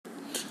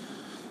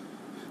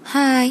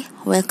Hi,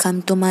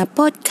 welcome to my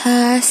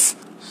podcast.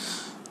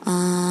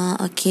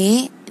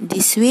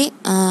 This week,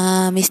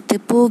 Mr.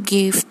 Pooh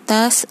gave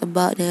us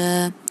about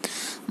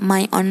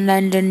my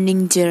online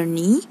learning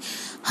journey.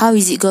 How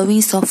is it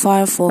going so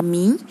far for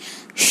me?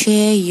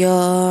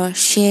 Share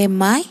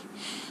my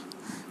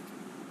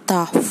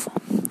thought.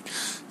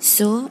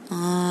 So,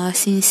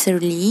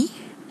 sincerely,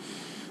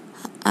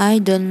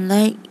 I don't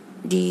like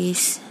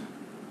this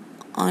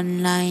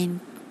online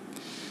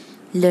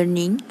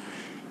learning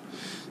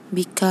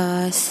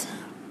because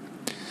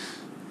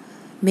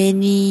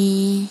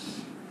many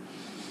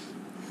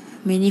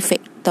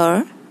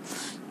factor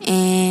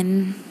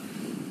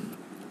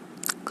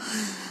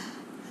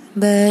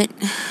but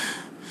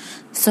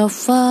so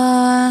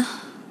far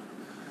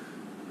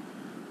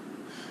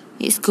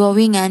it's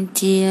going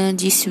until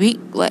this week.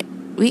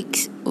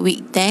 Week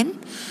 10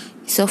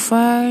 so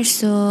far.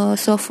 So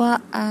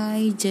far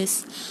I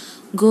just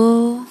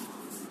go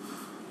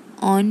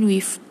on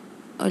with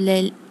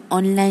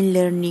online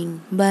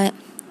learning, but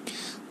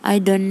I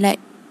don't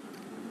like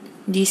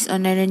this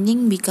online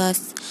learning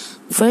because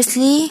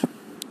firstly,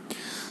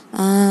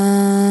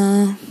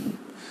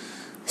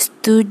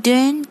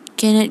 student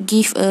cannot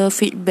give a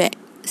feedback,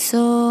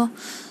 so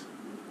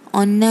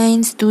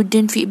online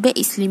student feedback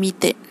is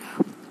limited.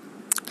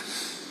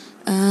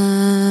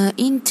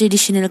 In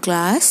traditional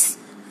class,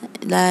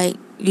 like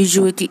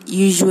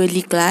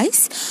usually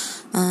class,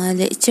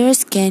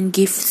 lecturers can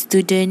give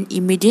student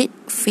immediate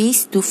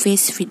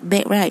face-to-face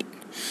feedback, right?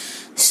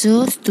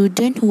 So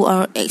students who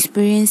are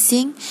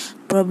experiencing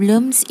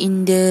problems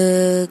in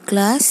the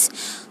class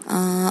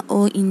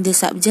or in the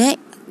subject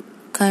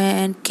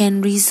can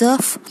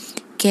resolve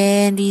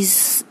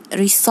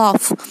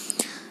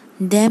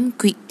them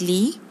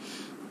quickly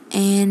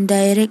and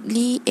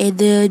directly,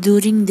 either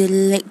during the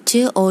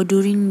lecture or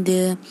during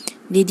the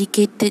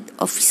dedicated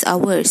office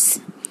hours.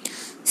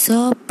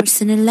 So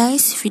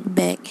personalized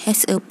feedback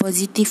has a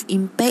positive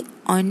impact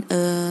on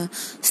a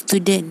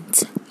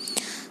student.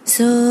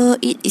 So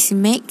it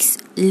makes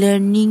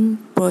learning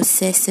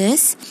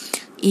processes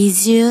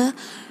easier,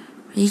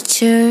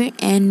 richer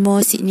and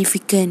more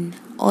significant,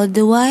 all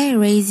the while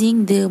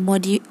raising the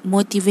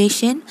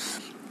motivation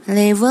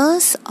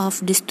levels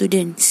of the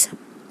students.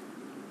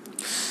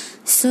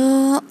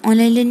 So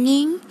online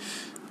learning,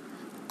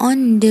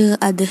 on the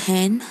other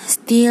hand,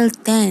 still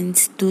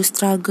tends to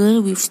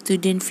struggle with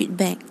student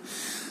feedback.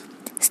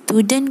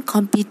 Students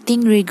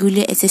completing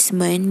regular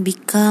assessment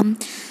become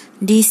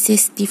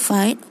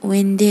dissatisfied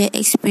when they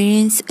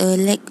experience a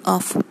lack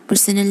of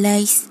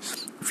personalized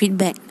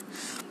feedback.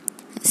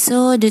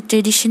 So the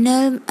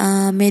traditional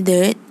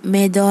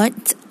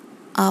methods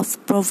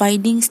of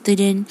providing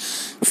student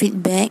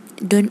feedback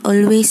don't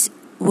always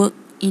work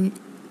in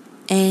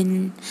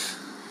an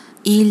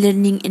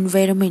e-learning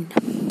environment.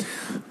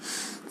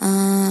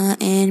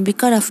 And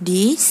because of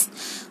this,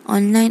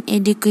 online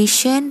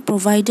education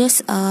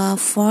providers are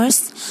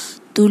forced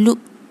to look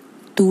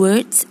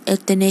towards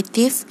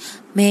alternative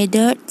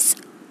methods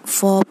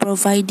for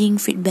providing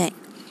feedback.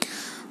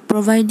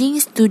 Providing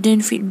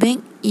student feedback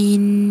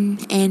in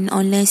an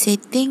online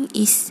setting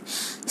is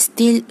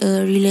still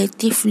a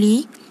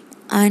relatively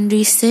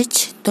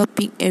unresearched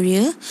topic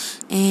area,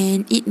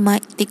 and it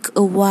might take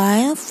a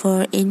while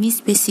for any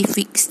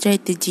specific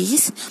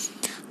strategies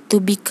to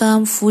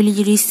become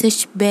fully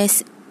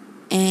research-based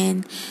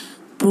and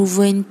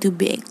proven to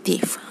be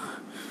active.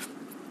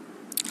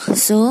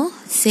 So,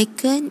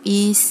 second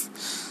is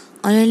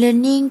online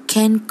learning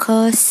can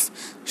cause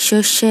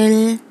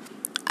social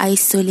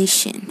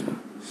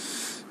isolation.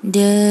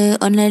 The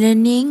online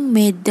learning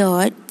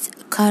methods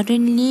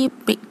currently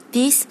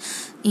practiced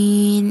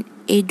in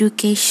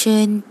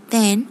education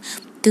tend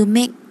to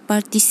make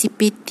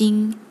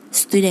participating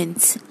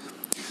students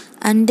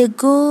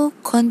undergo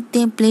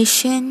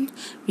contemplation,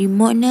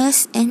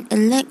 remoteness, and a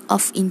lack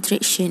of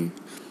interaction.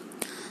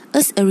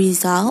 As a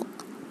result,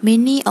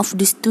 many of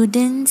the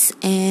students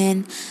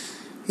and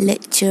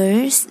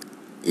lecturer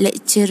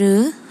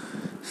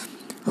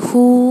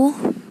who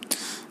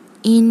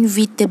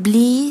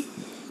inevitably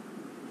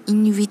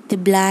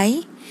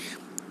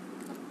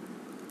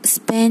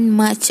spend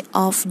much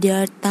of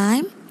their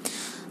time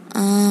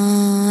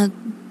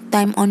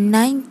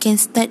online can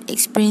start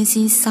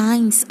experiencing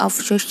signs of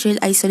social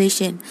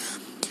isolation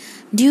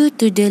due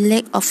to the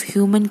lack of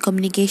human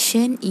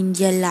communication in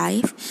their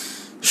life.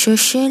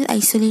 Social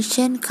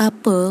isolation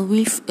coupled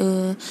with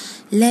a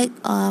lack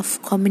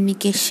of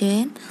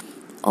communication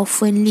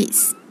often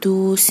leads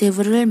to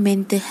several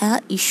mental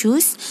health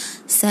issues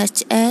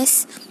such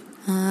as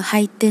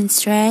heightened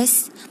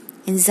stress,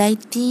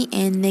 anxiety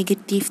and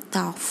negative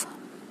thoughts.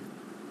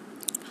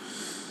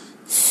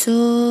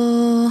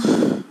 So,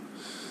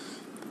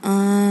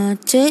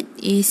 third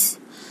is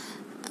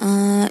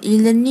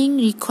e-learning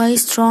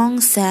requires strong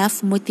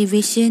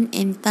self-motivation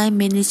and time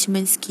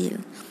management skill.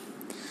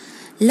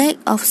 Lack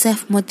of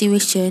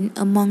self-motivation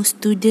among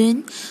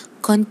students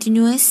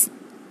continues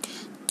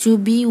to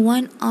be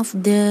one of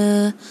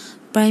the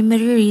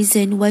primary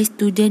reasons why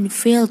students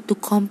fail to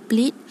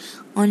complete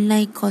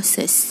online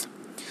courses.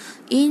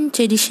 In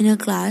traditional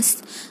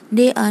class,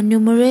 there are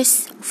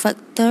numerous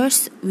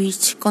factors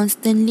which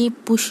constantly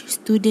push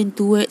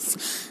students towards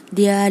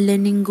their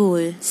learning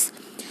goals.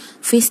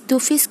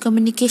 Face-to-face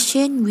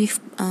communication with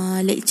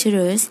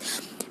lecturers,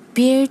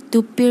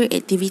 peer-to-peer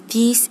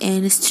activities,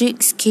 and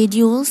strict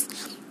schedules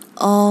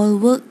all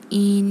work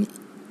in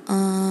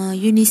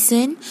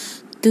unison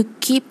to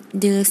keep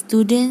the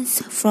students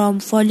from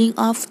falling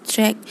off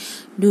track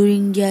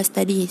during their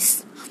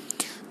studies.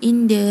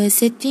 In the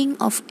setting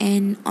of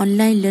an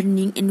online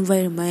learning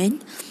environment,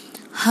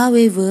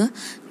 however,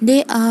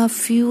 there are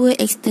fewer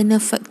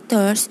external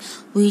factors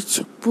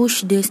which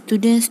push the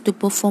students to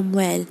perform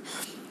well.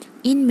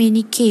 In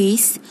many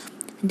cases,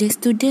 the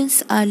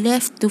students are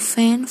left to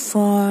fend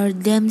for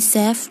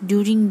themselves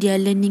during their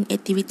learning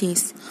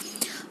activities,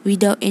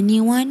 without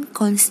anyone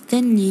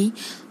constantly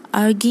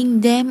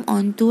urging them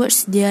on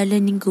towards their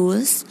learning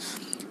goals.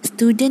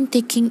 Students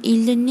taking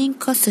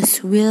e-learning courses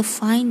will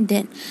find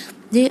that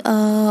they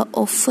are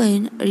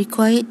often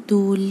required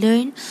to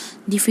learn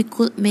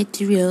difficult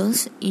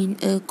materials in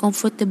a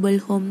comfortable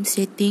home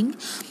setting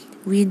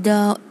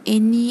without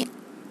any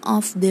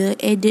of the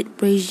added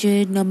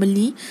pressure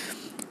normally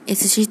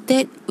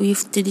associated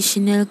with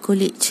traditional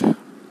college.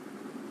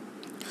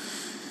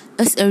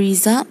 As a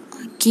result,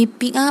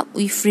 keeping up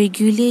with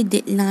regular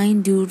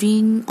deadlines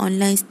during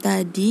online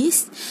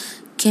studies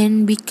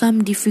can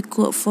become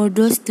difficult for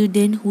those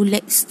students who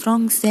lack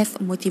strong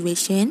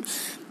self-motivation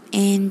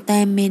and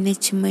time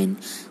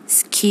management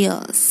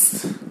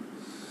skills.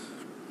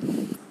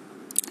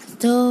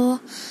 So,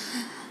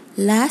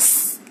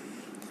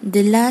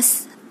 the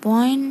last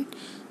point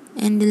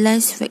and the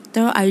last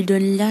factor I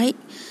don't like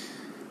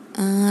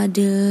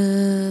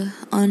the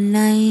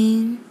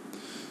online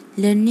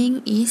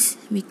learning is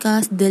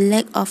because the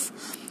lack of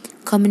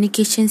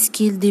communication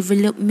skill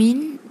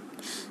development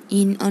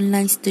in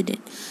online student.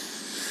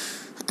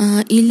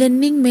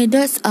 E-learning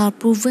methods are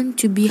proven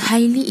to be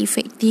highly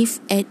effective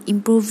at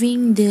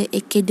improving the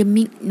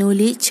academic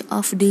knowledge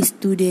of the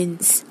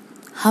students.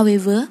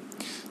 However,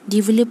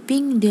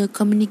 developing the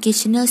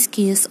communicational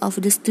skills of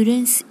the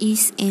students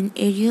is an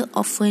area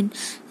often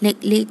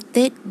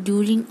neglected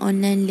during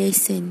online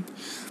lesson.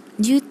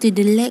 Due to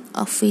the lack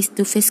of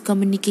face-to-face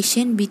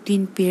communication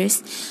between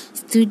peers,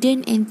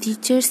 students and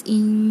teachers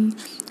in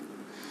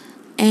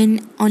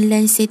an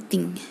online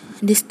setting,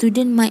 the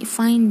student might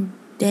find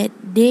that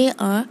they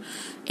are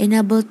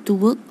unable to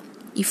work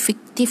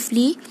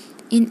effectively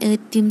in a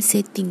team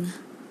setting,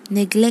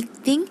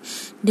 neglecting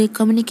the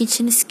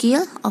communication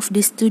skill of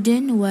the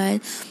student while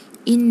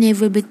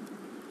inevitably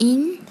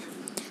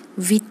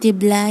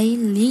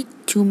lead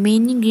to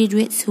many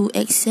graduates who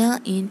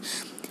excel in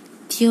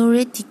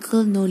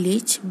theoretical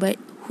knowledge but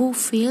who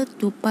fail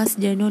to pass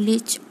their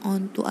knowledge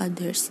on to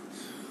others.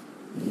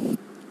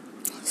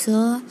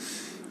 So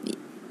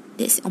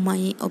that's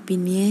my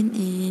opinion,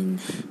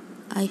 and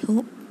I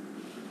hope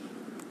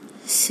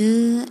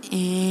sir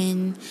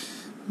and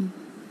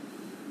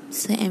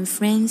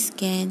friends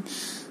can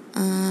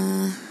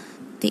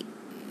take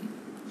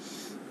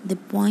the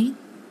point,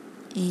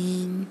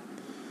 and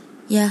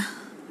yeah,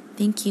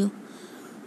 thank you.